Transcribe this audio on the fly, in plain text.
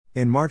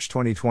In March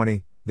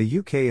 2020, the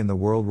UK and the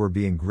world were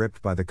being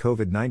gripped by the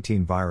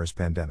COVID-19 virus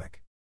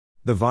pandemic.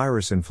 The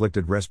virus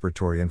inflicted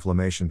respiratory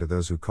inflammation to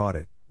those who caught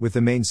it, with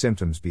the main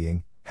symptoms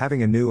being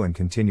having a new and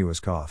continuous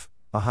cough,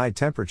 a high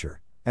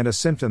temperature, and a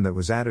symptom that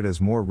was added as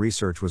more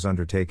research was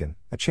undertaken,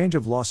 a change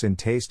of loss in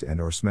taste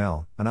and/or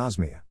smell,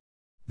 anosmia.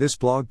 This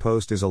blog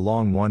post is a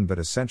long one but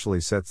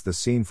essentially sets the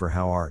scene for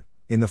how art,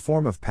 in the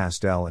form of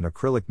pastel and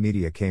acrylic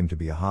media, came to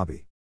be a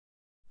hobby.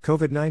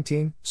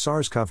 COVID-19,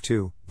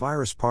 SARS-CoV-2,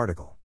 virus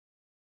particle.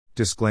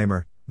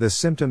 Disclaimer: the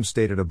symptoms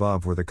stated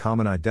above were the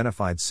common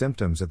identified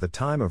symptoms at the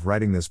time of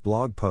writing this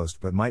blog post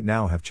but might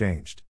now have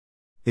changed.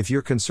 If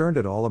you're concerned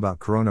at all about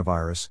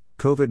coronavirus,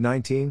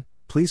 COVID-19,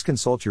 please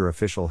consult your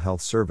official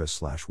health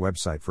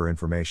service/website for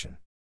information.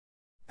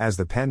 As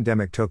the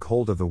pandemic took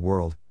hold of the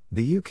world,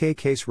 the UK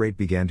case rate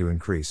began to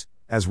increase,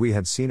 as we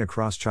had seen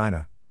across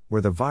China,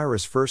 where the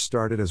virus first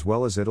started, as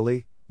well as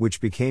Italy,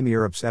 which became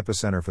Europe's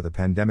epicenter for the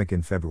pandemic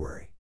in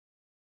February.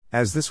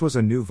 As this was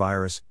a new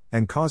virus,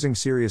 and causing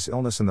serious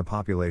illness in the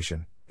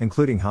population,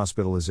 including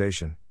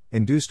hospitalization,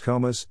 induced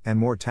comas, and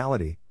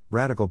mortality,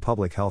 radical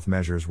public health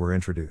measures were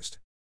introduced.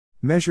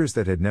 Measures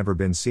that had never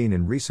been seen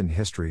in recent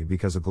history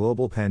because a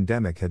global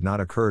pandemic had not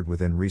occurred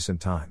within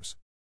recent times.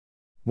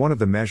 One of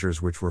the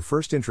measures which were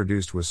first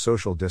introduced was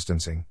social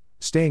distancing,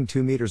 staying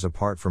 2 meters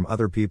apart from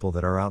other people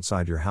that are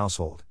outside your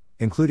household,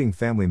 including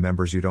family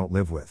members you don't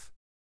live with.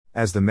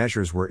 As the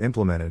measures were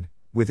implemented,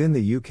 within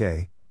the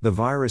UK, the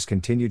virus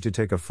continued to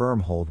take a firm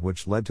hold,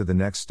 which led to the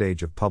next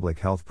stage of public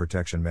health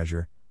protection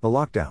measure, the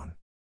lockdown.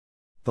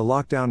 The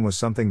lockdown was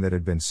something that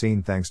had been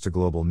seen thanks to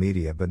global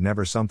media but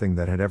never something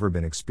that had ever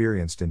been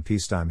experienced in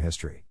peacetime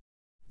history.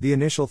 The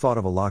initial thought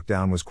of a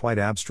lockdown was quite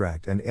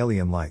abstract and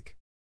alien-like.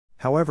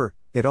 However,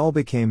 it all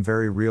became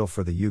very real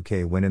for the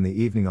UK when in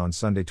the evening on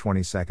Sunday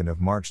 22nd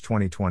of March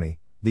 2020,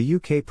 the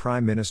UK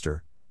Prime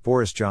Minister,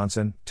 Boris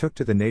Johnson, took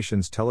to the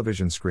nation's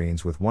television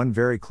screens with one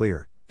very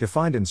clear,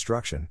 defined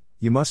instruction: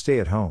 you must stay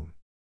at home.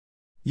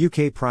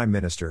 UK Prime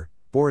Minister,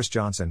 Boris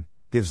Johnson,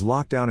 gives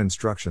lockdown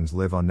instructions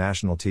live on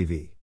national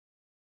TV.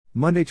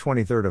 Monday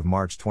 23rd of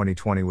March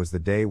 2020 was the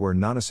day where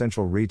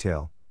non-essential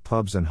retail,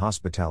 pubs and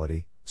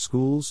hospitality,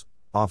 schools,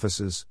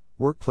 offices,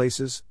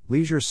 workplaces,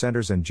 leisure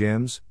centers and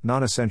gyms,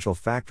 non-essential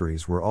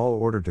factories were all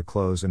ordered to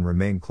close and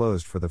remain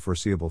closed for the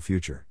foreseeable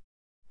future.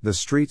 The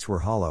streets were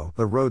hollow,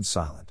 the roads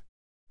silent.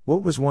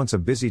 What was once a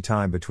busy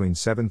time between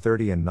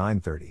 7:30 and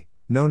 9:30,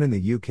 known in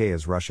the UK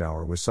as rush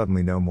hour, was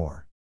suddenly no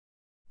more.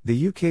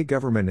 The UK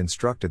government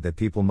instructed that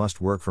people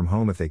must work from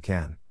home if they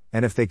can,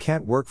 and if they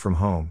can't work from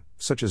home,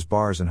 such as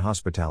bars and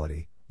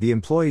hospitality, the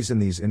employees in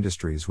these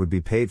industries would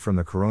be paid from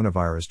the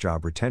Coronavirus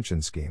Job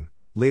Retention Scheme,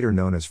 later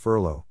known as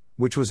furlough,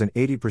 which was an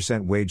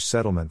 80% wage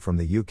settlement from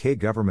the UK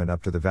government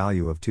up to the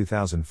value of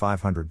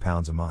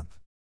 £2,500 a month.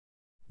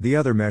 The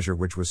other measure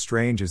which was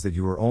strange is that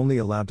you were only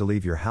allowed to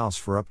leave your house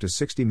for up to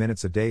 60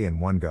 minutes a day in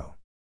one go.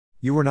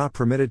 You were not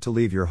permitted to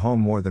leave your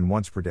home more than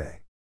once per day.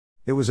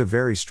 It was a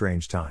very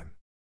strange time.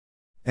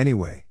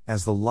 Anyway,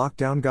 as the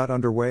lockdown got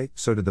underway,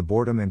 so did the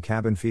boredom and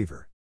cabin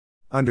fever.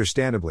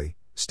 Understandably,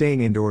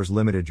 staying indoors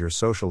limited your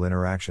social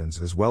interactions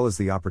as well as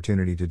the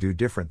opportunity to do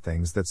different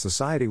things that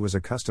society was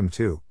accustomed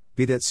to,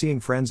 be that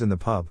seeing friends in the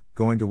pub,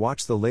 going to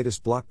watch the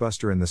latest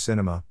blockbuster in the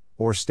cinema,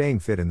 or staying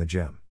fit in the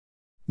gym.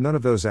 None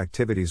of those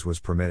activities was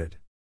permitted.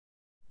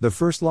 The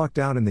first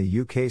lockdown in the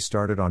UK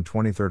started on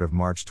 23rd of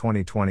March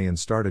 2020 and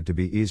started to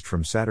be eased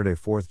from Saturday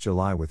 4th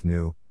July with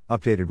new,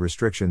 updated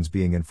restrictions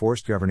being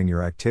enforced governing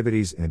your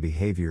activities and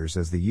behaviours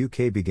as the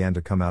UK began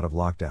to come out of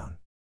lockdown.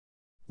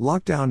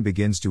 Lockdown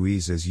begins to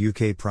ease as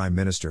UK Prime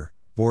Minister,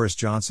 Boris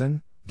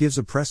Johnson, gives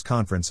a press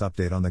conference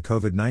update on the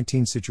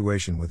COVID-19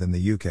 situation within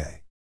the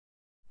UK.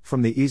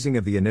 From the easing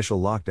of the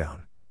initial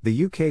lockdown,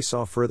 the UK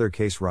saw further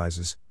case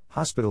rises,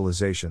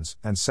 hospitalizations,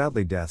 and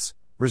sadly deaths,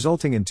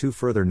 resulting in 2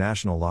 further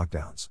national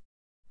lockdowns.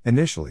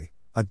 Initially,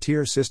 a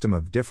tier system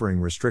of differing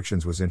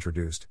restrictions was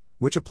introduced,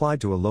 which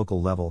applied to a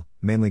local level,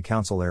 mainly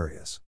council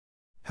areas.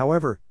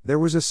 However, there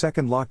was a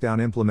second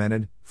lockdown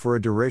implemented, for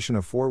a duration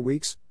of 4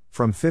 weeks,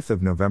 from 5th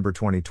of November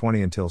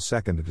 2020 until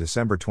 2nd of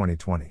December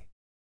 2020.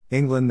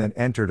 England then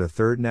entered a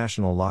third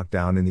national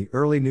lockdown in the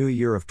early new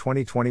year of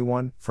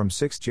 2021, from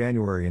 6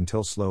 January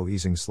until slow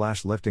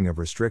easing/lifting of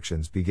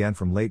restrictions began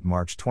from late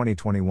March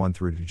 2021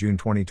 through to June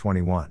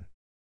 2021.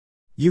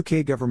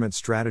 UK government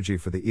strategy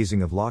for the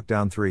easing of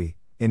Lockdown 3,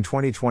 in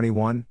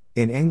 2021,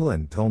 in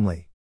England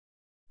only.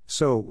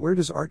 So, where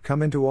does art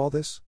come into all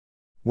this?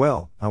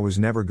 Well, I was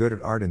never good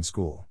at art in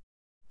school.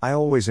 I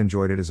always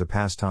enjoyed it as a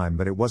pastime,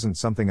 but it wasn't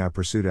something I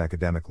pursued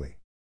academically.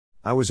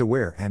 I was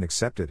aware and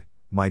accepted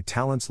my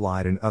talents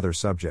lied in other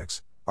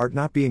subjects, art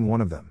not being one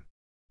of them.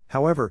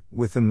 However,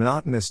 with the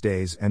monotonous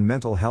days and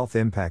mental health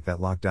impact that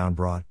lockdown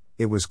brought,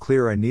 it was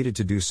clear I needed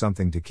to do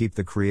something to keep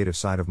the creative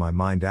side of my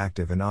mind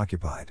active and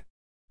occupied.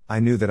 I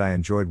knew that I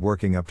enjoyed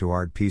working up to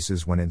art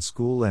pieces when in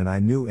school, and I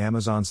knew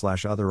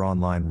Amazon/other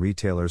online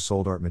retailers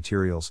sold art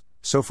materials,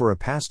 so for a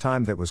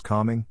pastime that was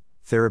calming,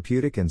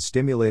 therapeutic and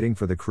stimulating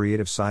for the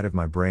creative side of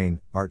my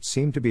brain, art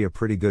seemed to be a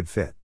pretty good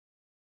fit.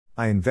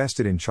 I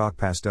invested in chalk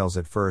pastels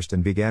at first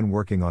and began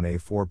working on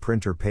A4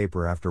 printer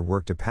paper after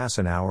work to pass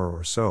an hour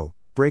or so,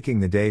 breaking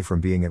the day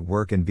from being at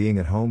work and being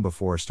at home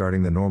before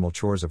starting the normal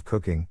chores of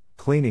cooking,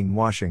 cleaning,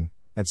 washing,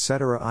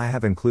 etc. I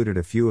have included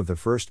a few of the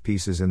first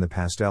pieces in the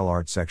pastel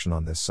art section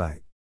on this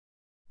site.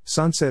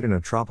 Sunset in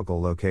a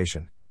tropical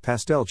location,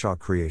 pastel chalk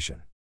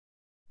creation.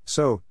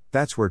 So,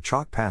 that's where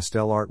chalk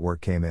pastel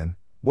artwork came in.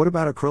 What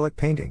about acrylic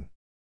painting?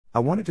 I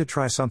wanted to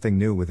try something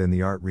new within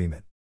the art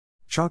remit.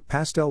 Chalk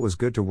pastel was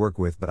good to work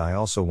with, but I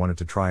also wanted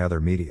to try other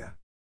media.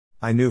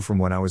 I knew from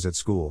when I was at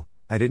school,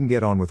 I didn't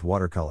get on with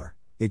watercolor.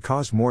 It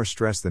caused more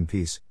stress than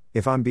peace,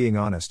 if I'm being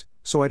honest,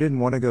 so I didn't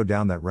want to go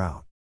down that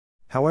route.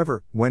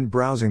 However, when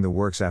browsing the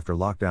works after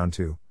lockdown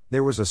 2,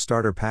 there was a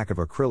starter pack of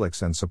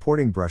acrylics and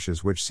supporting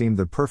brushes which seemed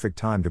the perfect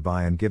time to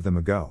buy and give them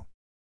a go.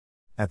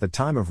 At the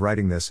time of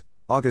writing this,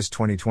 August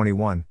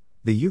 2021,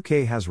 the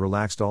UK has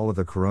relaxed all of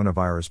the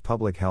coronavirus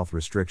public health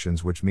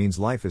restrictions, which means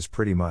life is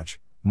pretty much,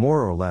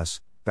 more or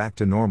less, back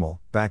to normal,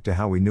 back to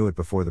how we knew it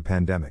before the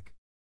pandemic.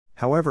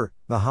 However,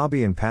 the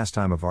hobby and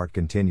pastime of art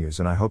continues,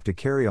 and I hope to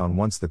carry on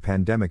once the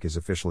pandemic is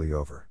officially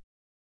over.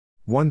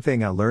 One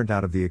thing I learned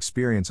out of the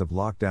experience of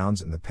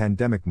lockdowns and the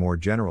pandemic more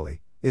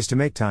generally, is to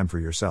make time for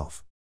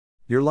yourself.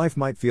 Your life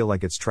might feel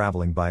like it's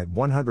traveling by at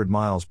 100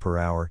 miles per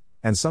hour,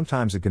 and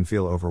sometimes it can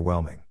feel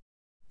overwhelming.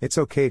 It's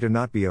okay to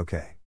not be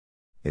okay.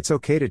 It's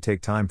okay to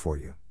take time for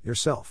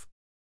yourself.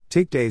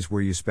 Take days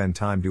where you spend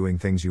time doing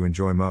things you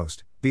enjoy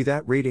most, be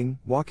that reading,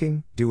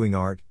 walking, doing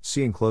art,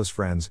 seeing close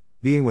friends,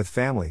 being with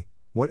family,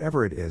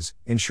 whatever it is.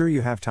 Ensure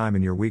you have time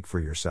in your week for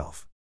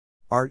yourself.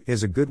 Art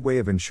is a good way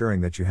of ensuring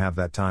that you have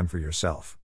that time for yourself.